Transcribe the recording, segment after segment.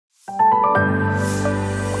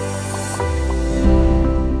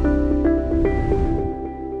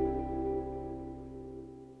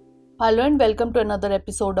Hello and welcome to another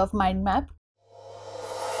episode of Mind Map.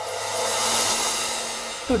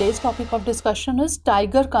 Today's topic of discussion is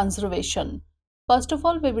tiger conservation. First of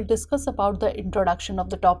all, we will discuss about the introduction of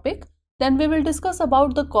the topic. Then we will discuss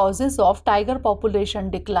about the causes of tiger population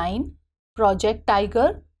decline, Project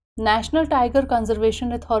Tiger, National Tiger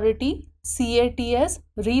Conservation Authority, 𝐃𝐫𝐢𝐬𝐡𝐿,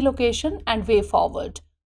 relocation and way forward.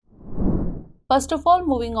 First of all,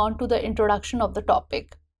 moving on to the introduction of the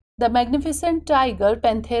topic. The magnificent tiger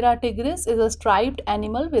Panthera tigris is a striped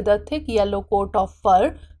animal with a thick yellow coat of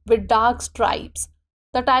fur with dark stripes.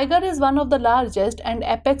 The tiger is one of the largest and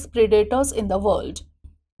apex predators in the world.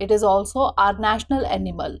 It is also our national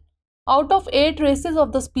animal. Out of 8 races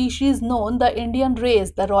of the species known, the Indian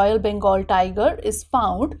race, the Royal Bengal tiger, is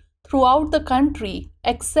found throughout the country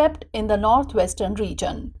except in the northwestern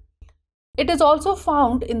region. It is also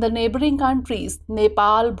found in the neighboring countries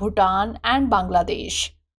Nepal, Bhutan and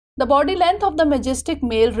Bangladesh. The body length of the majestic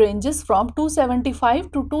male ranges from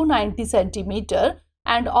 275 to 290 cm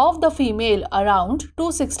and of the female around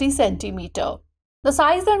 260 cm. The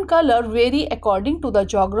size and color vary according to the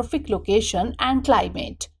geographic location and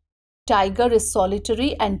climate. Tiger is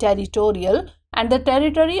solitary and territorial, and the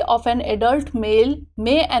territory of an adult male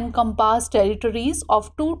may encompass territories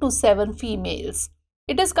of 2 to 7 females.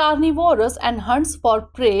 It is carnivorous and hunts for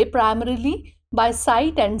prey primarily by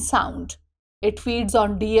sight and sound. It feeds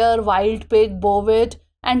on deer, wild pig, bovid,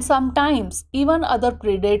 and sometimes even other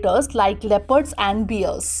predators like leopards and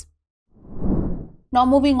bears. Now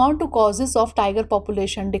moving on to causes of tiger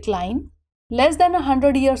population decline. Less than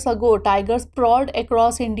 100 years ago, tigers prowled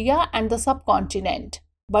across India and the subcontinent.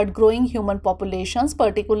 But growing human populations,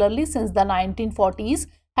 particularly since the 1940s,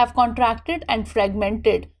 have contracted and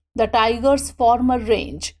fragmented the tiger's former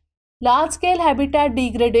range. Large-scale habitat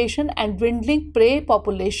degradation and dwindling prey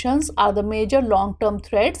populations are the major long-term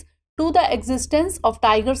threats to the existence of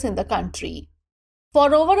tigers in the country.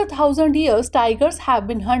 For over 1,000 years, tigers have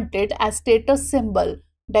been hunted as status symbol,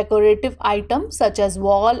 decorative items such as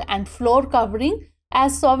wall and floor covering,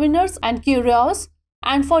 as souvenirs and curios,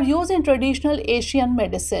 and for use in traditional Asian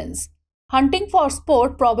medicines. Hunting for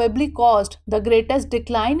sport probably caused the greatest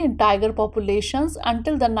decline in tiger populations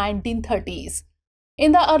until the 1930s.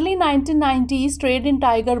 In the early 1990s, trade in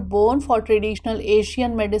tiger bone for traditional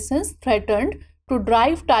Asian medicines threatened to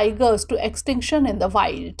drive tigers to extinction in the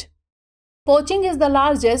wild. Poaching is the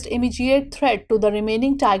largest immediate threat to the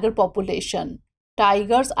remaining tiger population.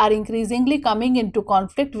 Tigers are increasingly coming into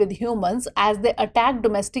conflict with humans as they attack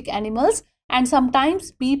domestic animals and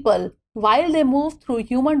sometimes people while they move through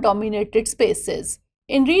human-dominated spaces.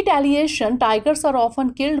 In retaliation, tigers are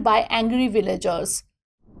often killed by angry villagers.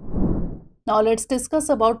 Now let's discuss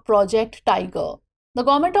about Project Tiger. The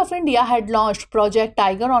Government of India had launched Project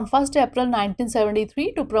Tiger on 1st April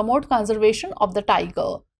 1973 to promote conservation of the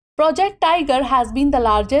tiger. Project Tiger has been the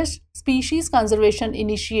largest species conservation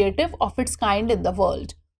initiative of its kind in the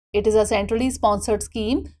world. It is a centrally sponsored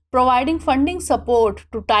scheme providing funding support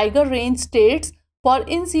to tiger range states for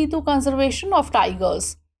in situ conservation of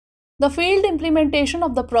tigers. The field implementation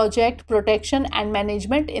of the project, protection and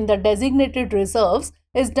management in the designated reserves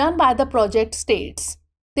is done by the project states.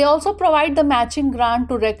 They also provide the matching grant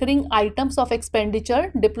to recurring items of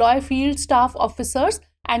expenditure, deploy field staff officers,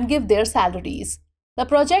 and give their salaries. The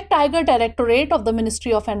Project Tiger Directorate of the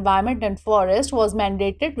Ministry of Environment and Forest was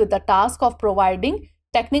mandated with the task of providing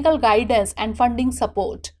technical guidance and funding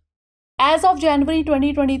support. As of January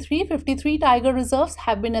 2023, 53 tiger reserves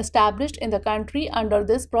have been established in the country under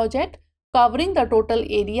this project, covering the total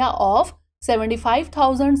area of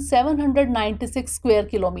 75,796 square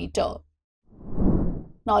kilometers.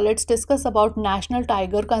 Now let's discuss about National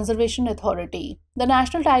Tiger Conservation Authority. The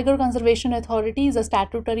National Tiger Conservation Authority is a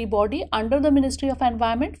statutory body under the Ministry of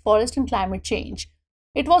Environment, Forest and Climate Change.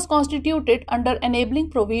 It was constituted under enabling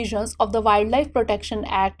provisions of the Wildlife Protection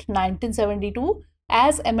Act 1972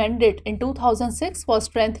 as amended in 2006 for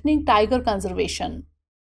strengthening tiger conservation.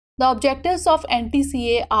 The objectives of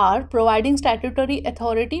NTCA are providing statutory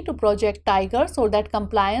authority to Project Tiger so that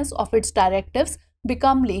compliance of its directives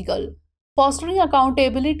become legal, fostering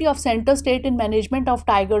accountability of center state in management of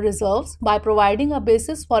tiger reserves by providing a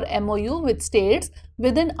basis for MOU with states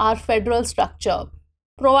within our federal structure,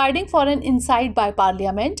 providing for an insight by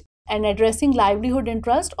Parliament, and addressing livelihood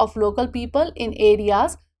interest of local people in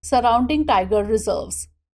areas surrounding tiger reserves.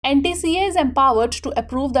 NTCA is empowered to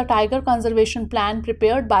approve the tiger conservation plan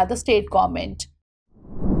prepared by the state government.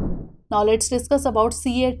 Now let's discuss about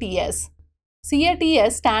𝐃𝐫𝐢𝐬𝐡𝐿.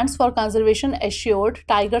 𝐃𝐫𝐴S stands for Conservation Assured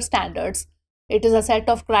Tiger Standards. It is a set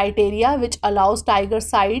of criteria which allows tiger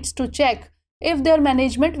sites to check if their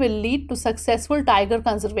management will lead to successful tiger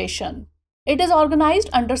conservation. It is organized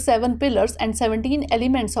under 7 pillars and 17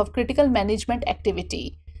 elements of critical management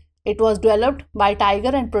activity. It was developed by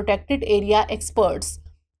tiger and protected area experts.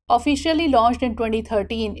 Officially launched in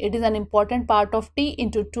 2013, it is an important part of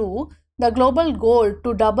T*2, the global goal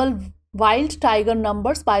to double wild tiger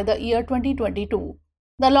numbers by the year 2022.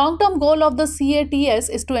 The long-term goal of the CATS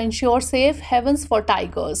is to ensure safe havens for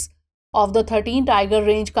tigers. Of the 13 tiger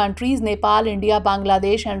range countries, Nepal, India,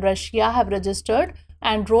 Bangladesh and Russia have registered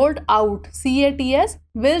and rolled out CATS,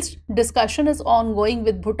 whilst discussion is ongoing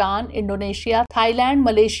with Bhutan, Indonesia, Thailand,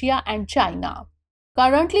 Malaysia and China.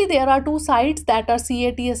 Currently, there are 2 sites that are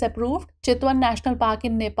CATS approved, Chitwan National Park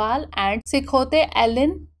in Nepal and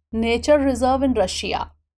𝐃𝐫𝐢𝐬𝐡𝐭𝐢 Nature Reserve in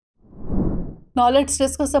Russia. Now let's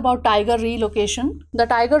discuss about tiger relocation. The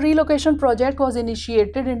tiger relocation project was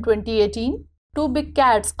initiated in 2018. 2 big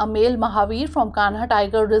cats, a male Mahavir from Kanha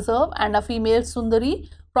Tiger Reserve and a female Sundari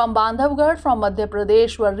from Bandhavgarh from Madhya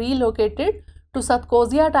Pradesh were relocated to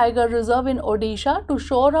𝐾𝐞𝐲𝐬 Tiger Reserve in Odisha to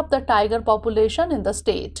shore up the tiger population in the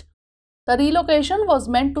state. The relocation was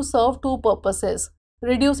meant to serve 2 purposes: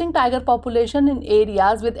 reducing tiger population in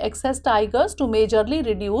areas with excess tigers to majorly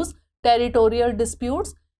reduce territorial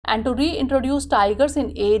disputes, and to reintroduce tigers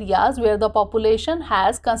in areas where the population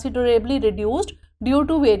has considerably reduced due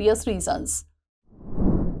to various reasons.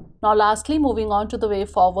 Now lastly, moving on to the way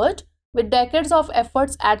forward. With decades of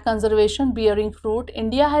efforts at conservation bearing fruit,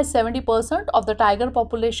 India has 70% of the tiger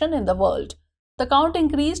population in the world. The count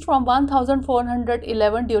increased from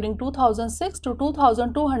 1,411 during 2006 to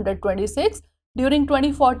 2,226 during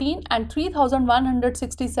 2014 and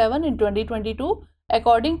 3,167 in 2022,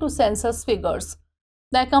 according to census figures.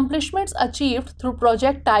 The accomplishments achieved through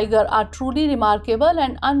Project Tiger are truly remarkable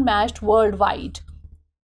and unmatched worldwide.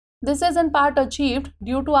 This is in part achieved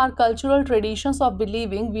due to our cultural traditions of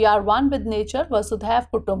believing we are one with nature, Vasudhaiv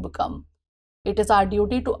Kutumbakam. It is our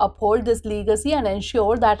duty to uphold this legacy and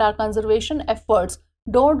ensure that our conservation efforts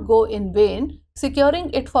don't go in vain,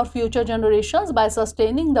 securing it for future generations by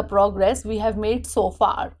sustaining the progress we have made so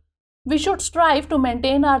far. We should strive to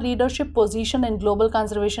maintain our leadership position in global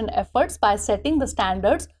conservation efforts by setting the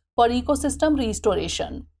standards for ecosystem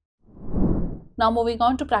restoration. Now moving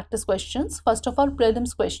on to practice questions. First of all,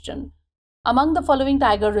 prelims question. Among the following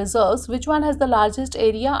tiger reserves, which one has the largest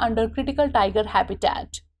area under critical tiger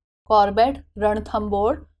habitat? Corbett,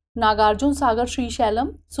 Ranthambore, Nagarjun Sagar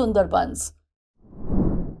Srisailam, Sundarbans.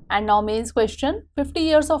 And now mains question. 50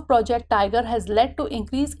 years of Project Tiger has led to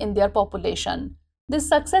increase in their population. This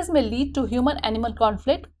success may lead to human-animal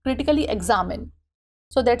conflict. Critically examine.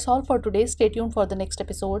 So that's all for today. Stay tuned for the next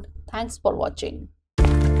episode. Thanks for watching.